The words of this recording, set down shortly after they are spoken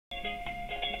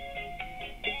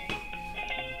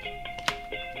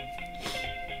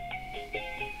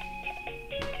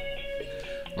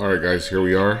Alright guys, here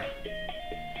we are.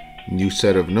 New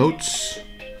set of notes.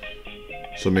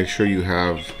 So make sure you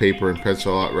have paper and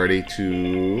pencil out ready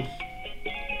to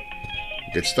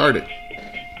get started.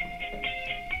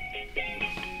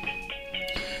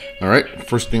 Alright,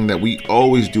 first thing that we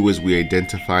always do is we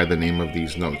identify the name of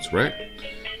these notes, right?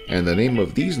 And the name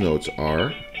of these notes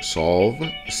are Solve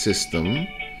System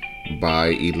by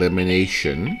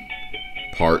Elimination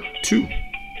Part 2.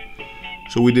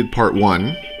 So we did Part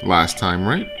 1 last time,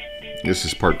 right? This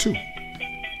is Part 2.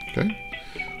 Okay,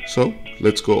 so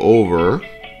let's go over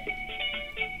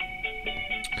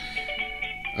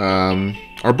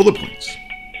our bullet points.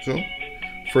 So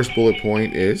first bullet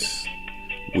point is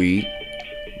we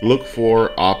look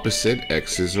for opposite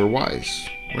x's or y's,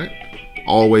 right?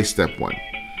 Always step one.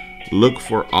 Look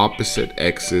for opposite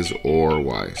x's or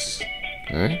y's.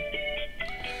 Okay.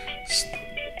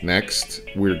 Next,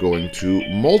 we're going to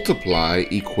multiply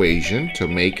equation to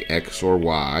make x or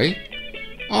y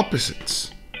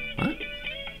opposites. Right?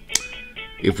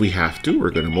 If we have to, we're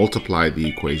going to multiply the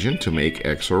equation to make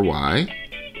x or y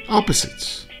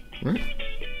opposites. Right?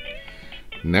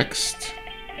 Next,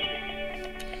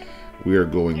 we are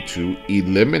going to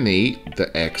eliminate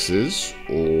the x's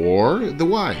or the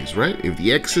y's, right? If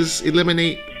the x's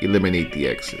eliminate, eliminate the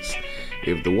x's.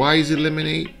 If the y's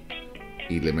eliminate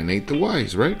the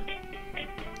y's, right?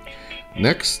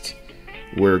 Next,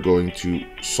 we're going to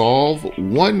solve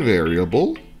one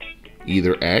variable,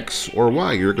 either x or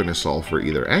y. You're going to solve for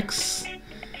either x,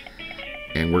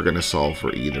 and we're going to solve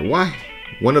for either y.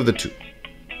 One of the two,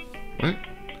 right?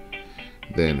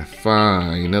 Then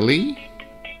finally,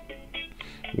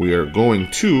 we are going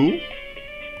to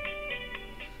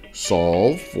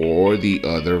solve for the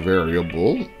other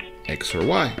variable, x or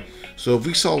y. So if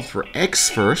we solve for x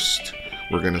first,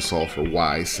 we're going to solve for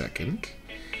y second.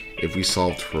 If we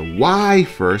solved for y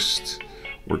first,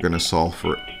 we're going to solve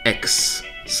for x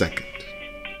second.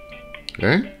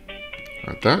 Okay?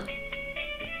 Got that?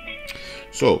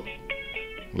 So,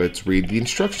 let's read the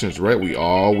instructions, right? We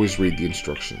always read the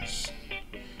instructions.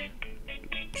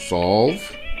 Solve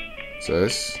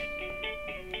says,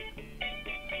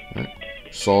 right?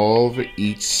 Solve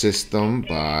each system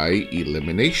by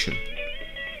elimination.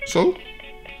 So,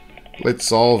 let's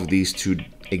solve these two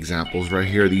examples right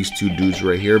here, these two dudes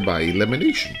right here by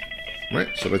elimination, right?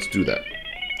 So let's do that.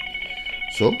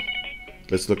 So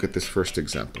let's look at this first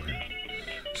example here.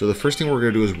 So the first thing we're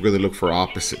going to do is we're going to look for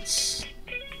opposites,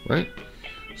 right?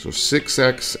 So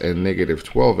 6x and negative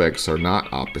 12x are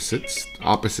not opposites.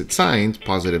 Opposite signs,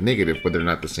 positive, negative, but they're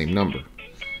not the same number.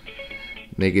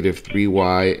 Negative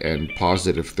 3y and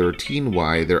positive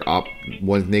 13y, they're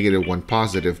one's negative, one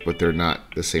positive, but they're not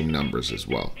the same numbers as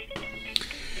well.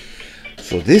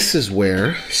 So this is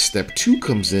where step 2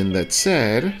 comes in that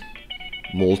said,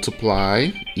 multiply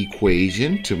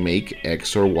equation to make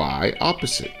x or y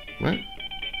opposite, right?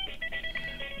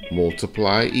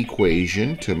 Multiply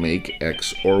equation to make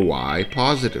x or y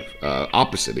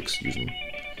opposite, excuse me.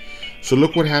 So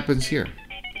look what happens here.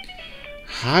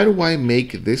 How do I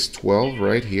make this 12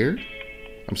 right here?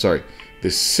 I'm sorry,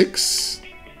 this 6,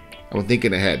 I'm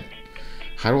thinking ahead.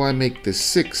 How do I make this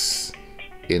 6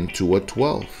 into a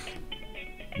 12?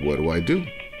 What do I do?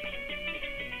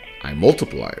 I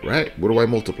multiply it, right? What do I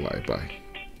multiply it by?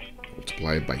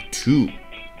 Multiply it by 2,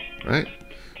 right?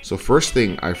 So first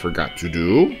thing I forgot to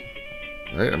do,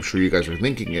 right? I'm sure you guys are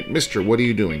thinking it. Mister, what are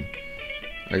you doing?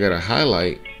 I got to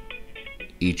highlight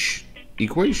each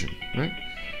equation, right?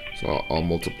 So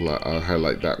I'll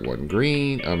highlight that one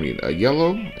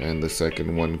yellow, and the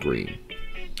second one green.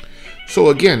 So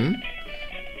again,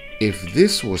 if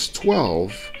this was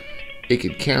 12, it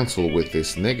could cancel with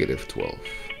this negative 12.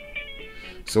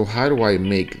 So how do I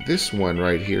make this one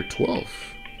right here 12?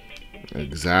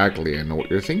 Exactly, I know what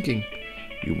you're thinking.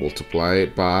 You multiply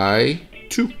it by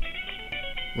 2,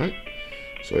 right?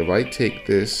 So if I take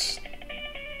this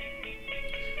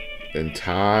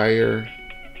entire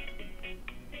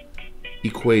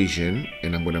equation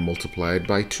and I'm going to multiply it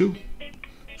by 2.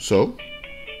 So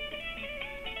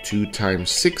 2 times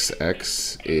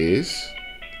 6x is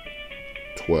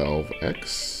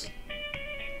 12x.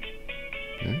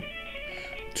 Okay.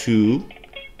 2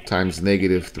 times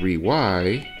negative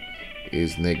 3y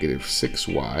is negative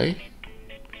 6y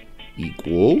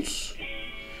equals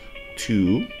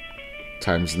 2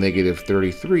 times negative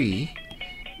 33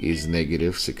 is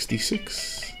negative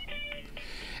 66.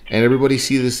 And everybody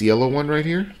see this yellow one right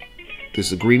here?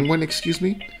 This green one, excuse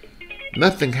me?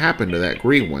 Nothing happened to that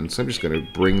green one, so I'm just going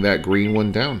to bring that green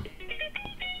one down.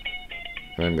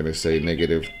 And I'm going to say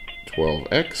negative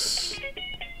 12x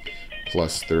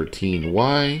plus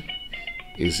 13y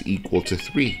is equal to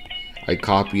 3. I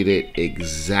copied it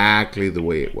exactly the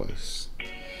way it was.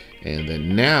 And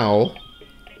then now,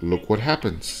 look what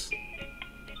happens.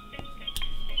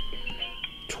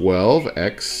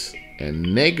 12x and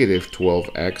negative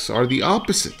 12x are the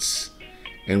opposites.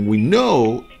 And we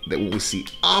know that when we see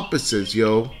opposites,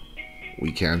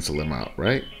 we cancel them out,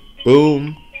 right?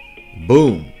 Boom,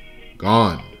 boom,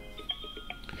 gone.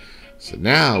 So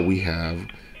now we have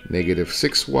negative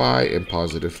 6y and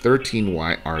positive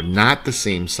 13y are not the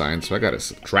same sign, so I got to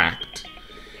subtract.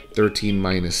 13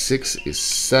 minus 6 is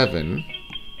 7y,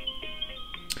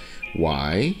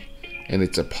 and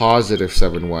it's a positive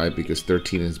 7y because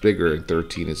 13 is bigger and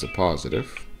 13 is a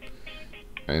positive.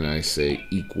 And I say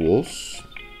equals.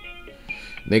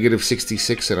 Negative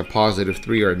 66 and a positive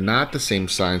 3 are not the same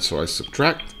sign, so I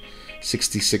subtract.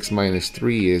 66 minus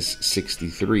 3 is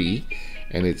 63,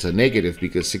 and it's a negative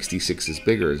because 66 is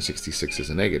bigger and 66 is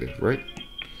a negative, right?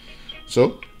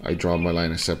 So I draw my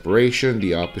line of separation.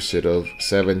 The opposite of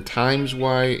 7 times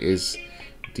y is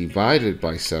divided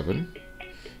by 7.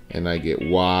 And I get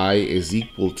y is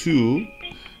equal to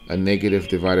a negative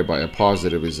divided by a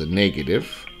positive is a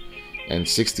negative. And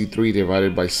 63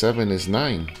 divided by 7 is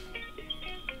 9.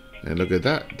 And look at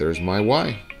that. There's my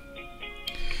y.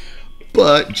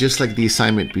 But just like the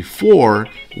assignment before,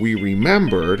 we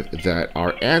remembered that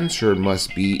our answer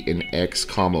must be in x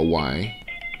comma y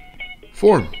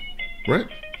form. Right?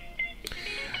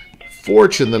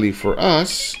 Fortunately for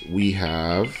us, we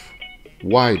have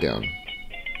y down.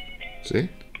 See?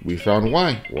 We found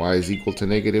y. Y is equal to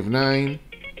negative 9.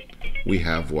 We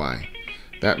have y.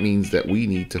 That means that we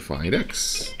need to find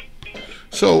x.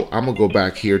 So I'm going to go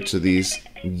back here to these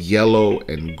yellow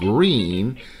and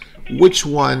green. Which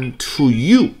one to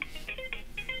you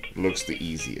looks the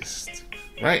easiest?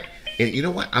 Right? And you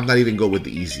know what? I'm not even going with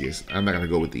the easiest. I'm not going to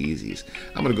go with the easiest.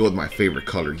 I'm going to go with my favorite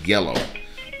color, yellow.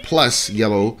 Plus,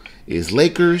 yellow is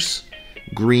Lakers.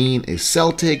 Green is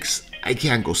Celtics. I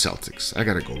can't go Celtics. I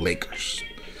got to go Lakers.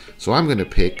 So I'm going to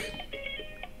pick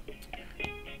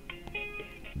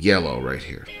yellow right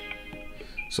here.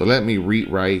 So let me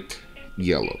rewrite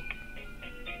yellow.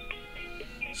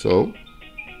 So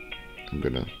I'm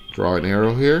going to draw an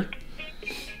arrow here.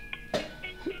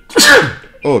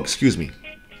 Oh, excuse me.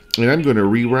 And I'm going to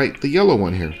rewrite the yellow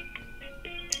one here.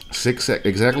 6x,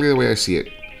 exactly the way I see it.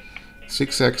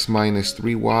 6x minus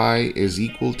 3y is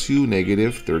equal to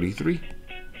negative 33.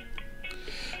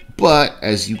 But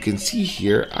as you can see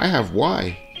here, I have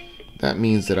y. That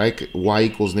means that y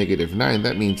equals negative 9.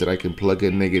 That means that I can plug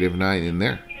in negative 9 in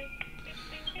there.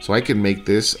 So I can make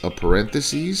this a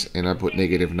parentheses and I put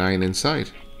negative 9 inside.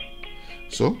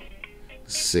 So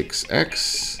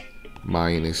 6x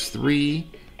minus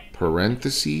 3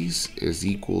 parentheses is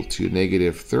equal to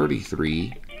negative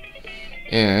 33.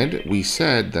 And we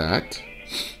said that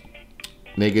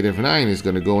negative 9 is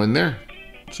going to go in there.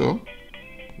 So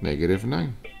negative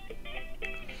 9.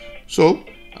 So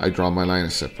I draw my line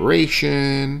of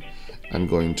separation. I'm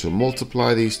going to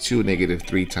multiply these two. Negative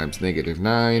 3 times negative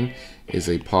 9 is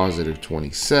a positive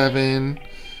 27.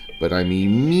 But I'm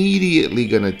immediately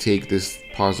going to take this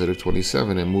positive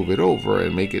 27 and move it over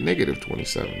and make it negative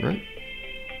 27, right?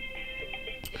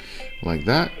 Like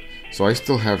that. So I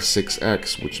still have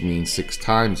 6x, which means 6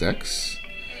 times x.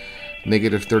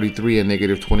 Negative 33 and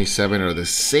negative 27 are the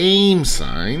same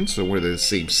sign. So where they're the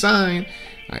same sign,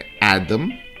 I add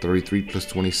them. 33 plus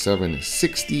 27 is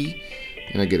 60.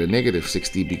 And I get a negative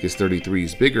 60 because 33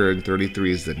 is bigger and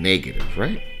 33 is the negative,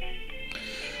 right?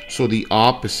 So the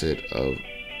opposite of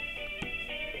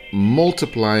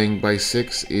multiplying by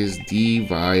 6 is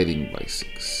dividing by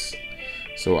 6.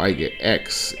 So I get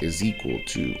x is equal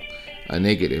to a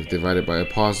negative divided by a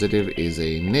positive is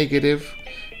a negative.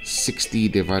 60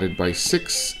 divided by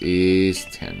 6 is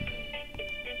 10.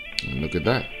 And look at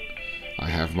that. I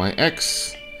have my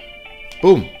x.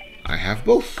 Boom. I have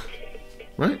both.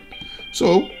 Right?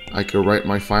 So I could write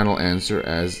my final answer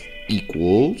as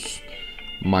equals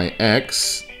my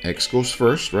x goes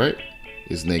first, right,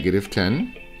 is negative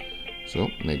 10. So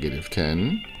negative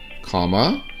 10,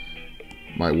 comma,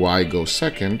 my y goes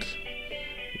second.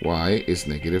 Y is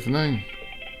negative 9.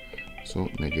 So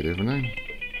negative 9.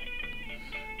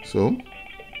 So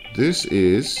this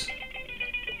is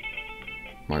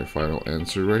my final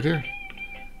answer right here.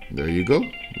 There you go.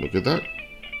 Look at that.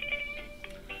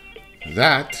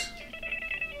 That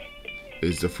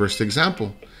is the first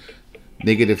example.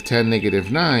 Negative 10,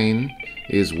 negative 9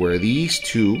 is where these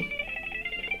two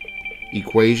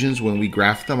equations, when we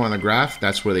graph them on a graph,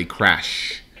 that's where they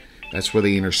crash. That's where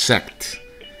they intersect.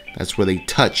 That's where they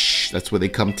touch. That's where they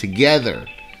come together.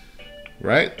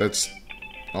 Right? That's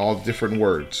all different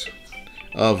words.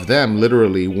 of them,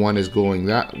 literally, one line is going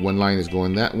that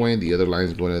way, and the other line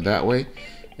is going that way.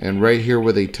 And right here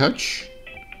where they touch,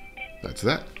 that's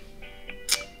that.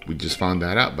 We just found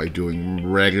that out by doing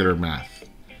regular math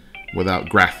without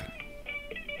graphing.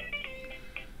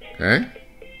 Okay?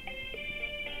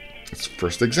 That's the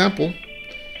first example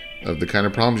of the kind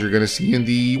of problems you're going to see in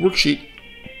the worksheet.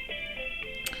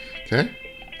 Okay?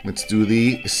 Let's do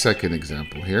the second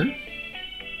example here.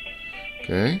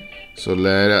 Okay? So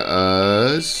let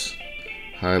us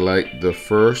highlight the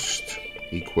first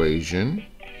equation,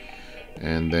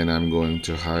 and then I'm going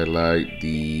to highlight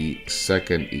the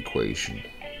second equation.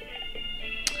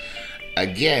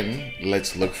 Again,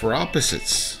 let's look for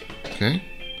opposites. Okay?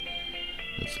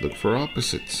 Let's look for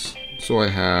opposites. So I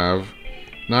have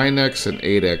 9x and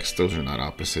 8x. Those are not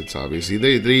opposites, obviously.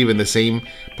 They're even the same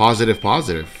positive.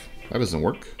 That doesn't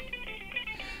work.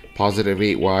 Positive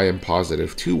 8y and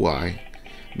positive 2y.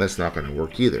 That's not going to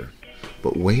work either.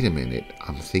 But wait a minute.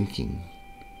 I'm thinking.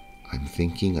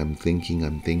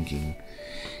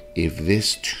 If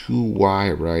this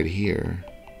 2y right here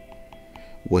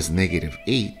was negative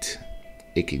 8,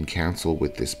 it can cancel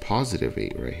with this positive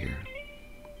 8 right here.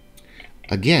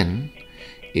 Again,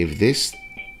 if this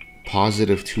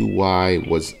positive 2y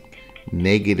was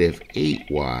negative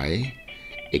 8y,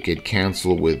 it could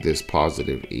cancel with this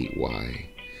positive 8y.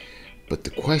 But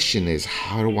the question is,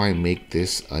 how do I make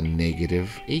this a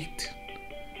negative 8?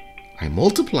 I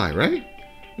multiply, right?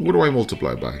 What do I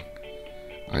multiply by?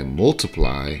 I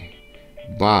multiply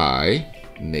by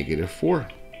negative 4.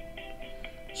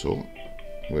 So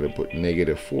I'm going to put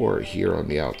negative 4 here on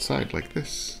the outside like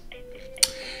this.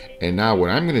 And now what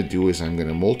I'm going to do is I'm going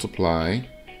to multiply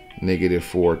negative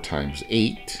 4 times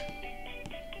 8.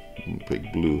 I'm going to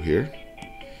pick blue here.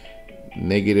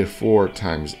 Negative 4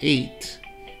 times 8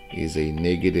 is a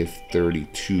negative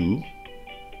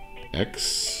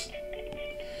 32x.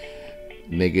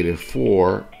 Negative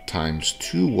 4 times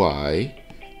 2y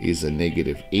is a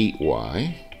negative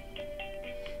 8y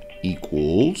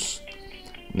equals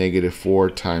negative 4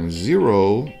 times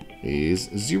 0 is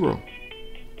 0.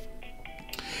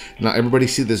 Now everybody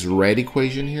see this red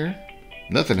equation here?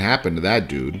 Nothing happened to that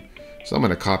dude. So I'm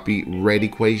going to copy red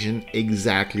equation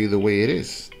exactly the way it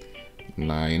is.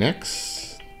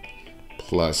 9x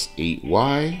plus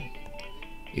 8y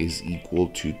is equal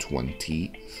to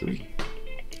 23.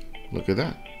 Look at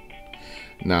that.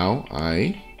 Now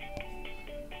I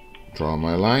draw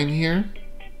my line here,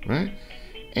 right?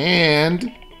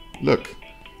 And look,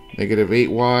 negative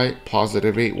 8y,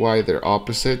 positive 8y, they're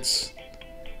opposites.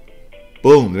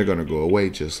 Boom, they're going to go away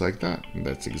just like that. And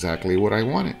that's exactly what I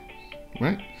wanted,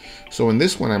 right? So in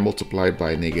this one, I multiplied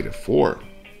by negative 4,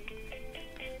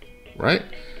 right?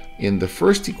 In the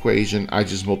first equation, I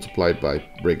just multiplied by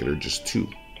regular, just 2.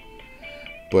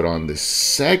 But on the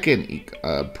second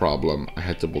problem, I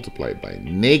had to multiply by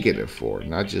negative 4,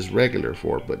 not just regular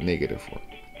 4, but negative 4.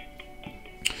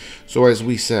 So as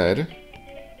we said,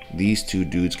 these two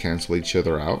dudes cancel each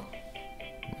other out,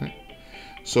 right?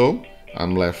 So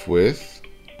I'm left with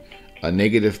a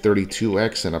negative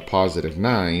 32x and a positive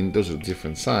 9. Those are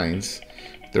different signs.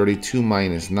 32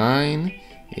 minus 9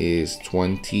 is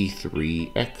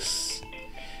 23x.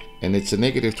 And it's a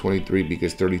negative 23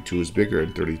 because 32 is bigger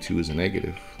and 32 is a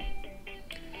negative.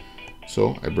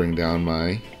 So I bring down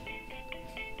my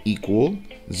equal.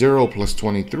 0 plus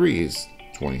 23 is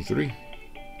 23.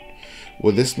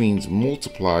 Well, this means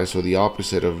multiply, so the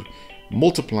opposite of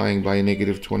multiplying by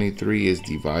negative 23 is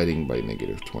dividing by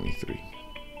negative 23.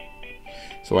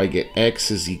 So I get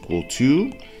x is equal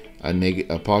to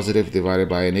a positive divided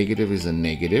by a negative is a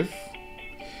negative.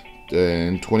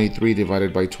 And 23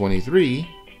 divided by 23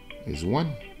 is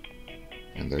 1.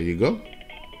 And there you go.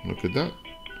 Look at that.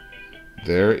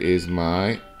 There is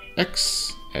my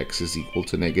x. X is equal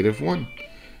to negative 1.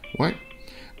 What?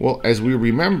 Well, as we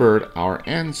remembered, our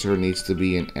answer needs to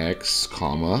be an x,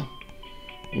 comma,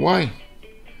 y.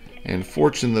 And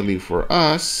fortunately for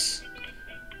us,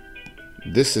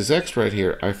 this is x right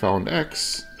here. I found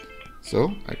x.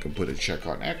 So I can put a check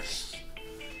on x.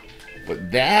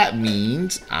 But that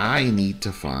means I need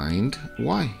to find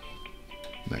y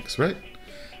next, right?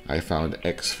 I found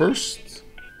x first.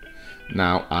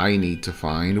 Now I need to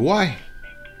find y.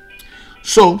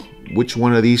 So which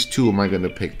one of these two am I going to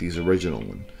pick? These original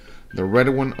one, the red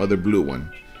one or the blue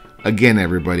one? Again,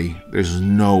 everybody, there's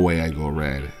no way I go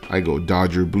red. I go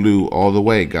Dodger blue all the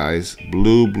way, guys.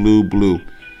 Blue, blue, blue.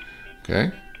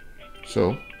 Okay,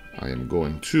 so I am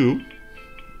going to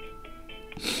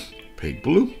pick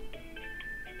blue.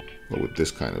 But with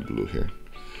this kind of blue here.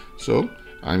 So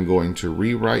I'm going to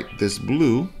rewrite this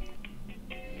blue,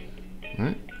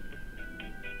 right,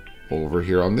 over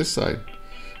here on this side.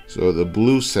 So the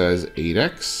blue says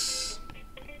 8x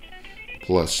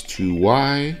plus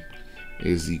 2y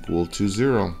is equal to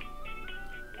 0.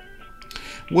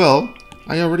 Well,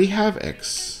 I already have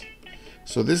x.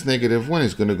 So this -1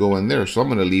 is going to go in there. So I'm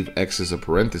going to leave x as a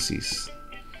parentheses.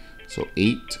 So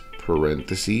 8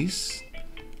 parentheses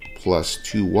plus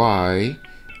 2y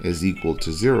is equal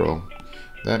to 0.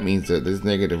 That means that this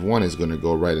 -1 is going to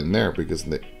go right in there because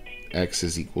the x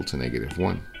is equal to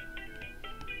 -1.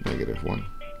 -1.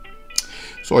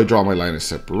 So I draw my line of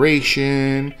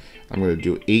separation. I'm going to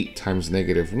do 8 times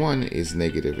 -1 is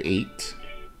 -8,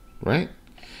 right?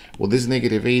 Well, this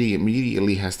 -80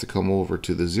 immediately has to come over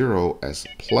to the 0 as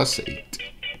plus 8.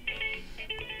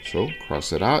 So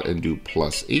cross it out and do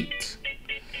plus 8.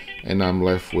 And I'm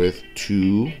left with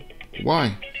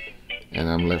 2y. And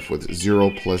I'm left with 0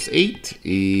 plus 8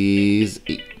 is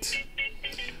 8.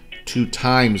 2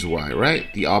 times y,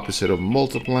 right? The opposite of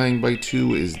multiplying by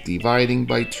 2 is dividing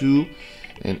by 2.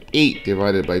 And 8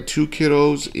 divided by 2,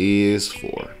 kiddos, is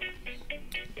 4.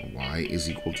 Y is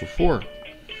equal to 4.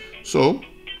 So,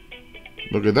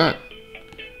 look at that.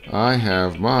 I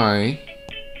have my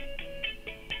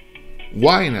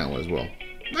y now as well.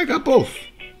 I got both,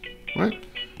 right?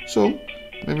 So,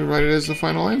 let me write it as the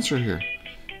final answer here.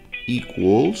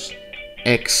 Equals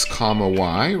x comma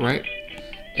y, right?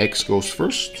 X goes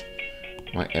first.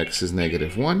 My x is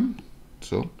 -1.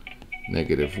 So,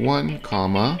 -1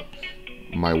 comma,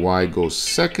 my y goes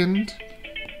second.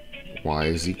 Y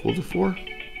is equal to 4.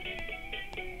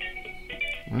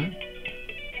 All right?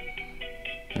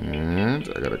 And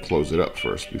I gotta close it up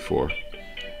first before.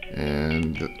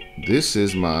 And this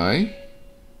is my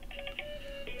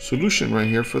solution right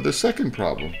here for the second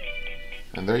problem.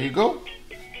 And there you go,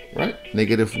 right?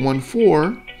 -1,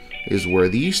 4 is where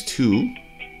these two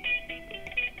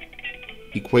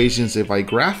equations, if I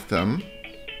graph them,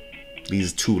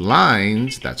 these two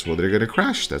lines, that's where they're gonna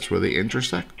crash. That's where they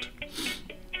intersect.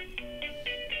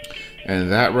 And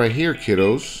that right here,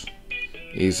 kiddos,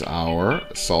 is our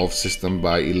Solve System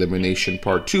by Elimination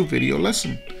Part 2 video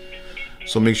lesson.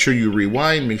 So make sure you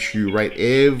rewind, make sure you write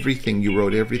everything. You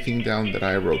wrote everything down that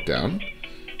I wrote down.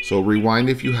 So rewind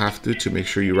if you have to make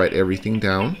sure you write everything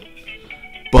down.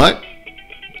 But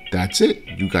that's it.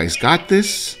 You guys got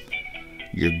this.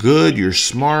 You're good, you're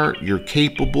smart, you're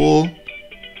capable.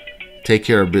 Take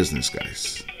care of business,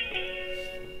 guys.